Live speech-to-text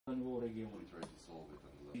u regionu.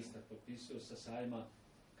 Ministar potpisao sa sajma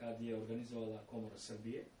kad je organizovala komora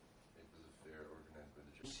Srbije.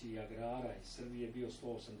 I agrara iz Srbije bio $180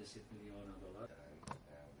 miliona.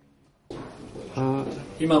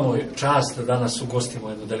 Imamo čast da danas ugostimo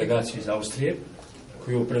jednu delegaciju iz Austrije,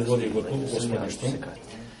 koju predvodi gospodin Šturmer.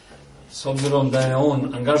 S obzirom da je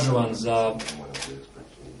on angažovan za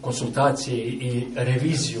konsultacije i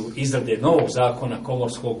reviziju izrade novog zakona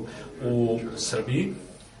komorskog u Srbiji,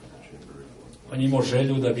 on imao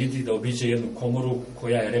želju da vidi, da obiđe jednu komoru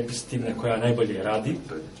koja je reprezentativna, koja najbolje radi,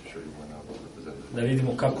 da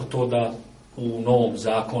vidimo kako to da u novom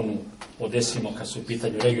zakonu odesimo kad su u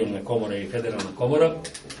pitanju regionalne komore i federalna komora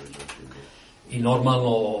i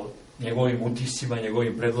normalno njegovim utiscima,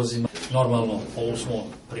 njegovim predlozima. Normalno ovu smo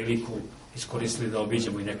priliku iskoristili da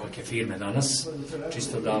obiđemo i nekolike firme danas,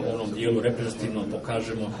 čisto da u onom dijelu reprezentativno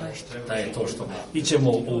pokažemo da je to što.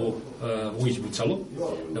 Ićemo u Bucalu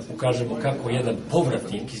da pokažemo kako jedan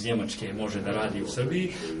povratnik iz Njemačke može da radi u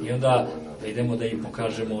Srbiji i onda da idemo da im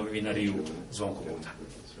pokažemo vinariju Zvonko Buda.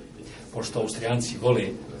 Pošto Austrijanci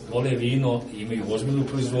vole vino i imaju ozbiljnu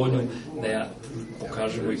proizvodnju, da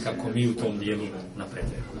pokažemo i kako mi u tom dijelu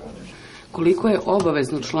napredujemo. Koliko je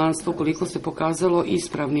obavezno članstvo, koliko se pokazalo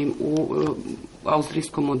ispravnim u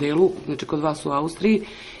austrijskom modelu, znači kod vas u Austriji,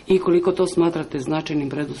 i koliko to smatrate značajnim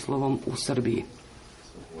preduslovom u Srbiji?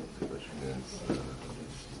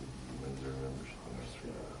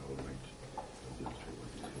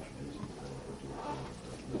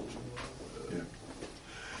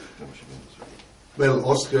 Well,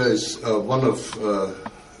 Austria is one of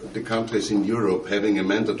the countries in Europe having a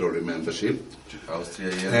mandatory membership. Austrija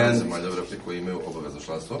je jedna zemalja u Evropi koja imaju obavezno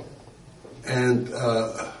članstvo. And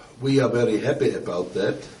we are very happy about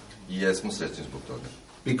that. I jesmo srećni zbog toga.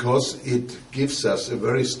 Because it gives us a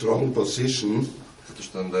very strong position zato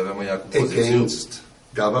što nam daje veoma jaku poziciju against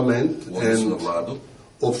government and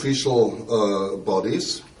official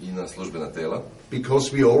bodies. I na službena tela.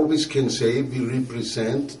 Because we always can say we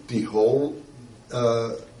represent the whole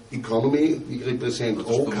economy, we represent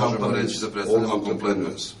all companies, all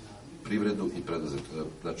entrepreneurs. Privredu i preduzetnike,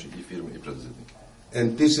 znači i firme i preduzetnike.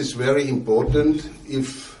 And this is very important if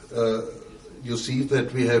you see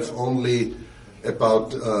that we have only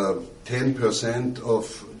about 10% of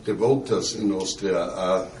the voters in Austria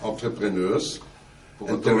are entrepreneurs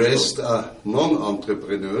and the rest are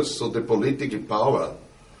non-entrepreneurs, so the political power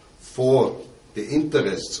for the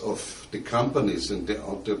interests of the companies and the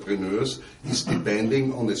entrepreneurs is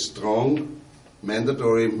depending on a strong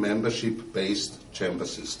mandatory membership-based chamber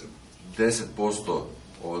system. 10%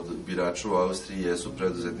 od birača u Austriji jesu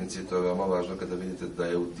preduzetnici i to je veoma važno kada vidite da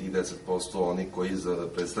je u tih 10% oni koji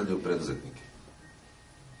predstavljaju preduzetnike.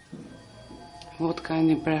 What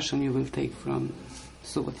kind of impression you will take from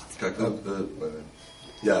Subotica?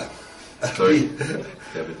 Yeah.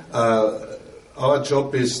 Our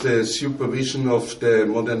job is the supervision of the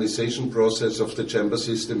modernization process of the chamber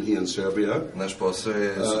system here in Serbia. Naš posao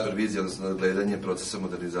je supervizija, odnosno nadgledanje procesa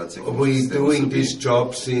modernizacije komorskog sistema u Srbiji. We're doing this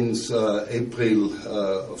job since April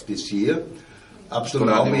of this year. Up to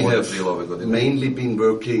now we have mainly been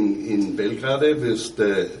working in Belgrade with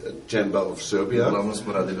the Chamber of Serbia.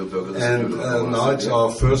 And now it's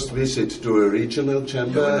our first visit to a regional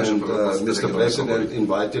chamber and Mr. President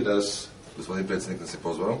invited us gospodin predsjednik nas je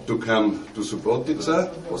pozvao to come to Subotica.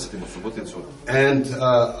 Posjetimo Suboticu. And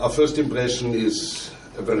our first impression is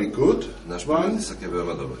a very good naš prvi utisak je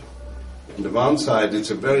veoma dobar. On the one side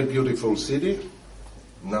it's a very beautiful city.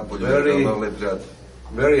 Napolju je veoma lep grad.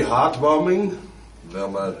 Very heartwarming.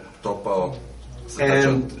 Veoma topao.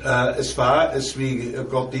 And as far as we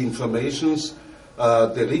got the informations,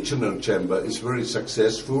 the regional chamber is very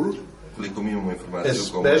successful. Koliko mi imamo informaciju,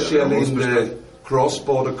 especially in the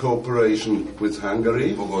cross-border cooperation with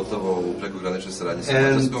Hungary. Pogotovo u prekograničnoj saradnji sa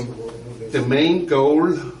Mađarskom. The main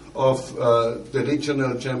goal of the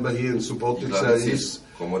regional chamber here in Subotica is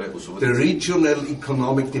the regional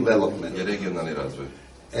economic development. Je regionalni razvoj.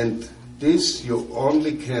 And this you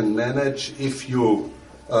only can manage if you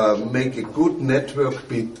make a good network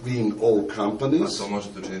between all companies. A to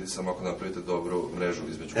možete učiniti samo ako napravite dobru mrežu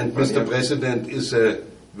između kompanija. kompanija. And Mr. President is a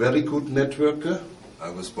very good networker.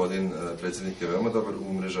 A gospodin predsjednik je veoma dobar u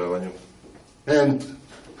umrežavanju. And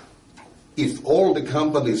if all the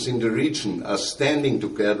companies in the region are standing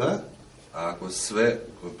together, a ako sve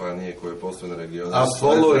kompanije koje posluju na regionu are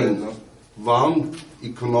following one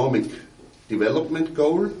economic development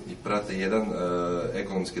goal, i prate jedan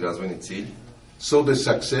ekonomski razvojni cilj, so the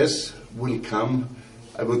success will come,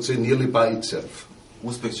 I would say, nearly by itself.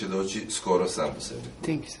 Uspeh će doći skoro sam po sebi.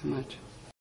 Thank you so much.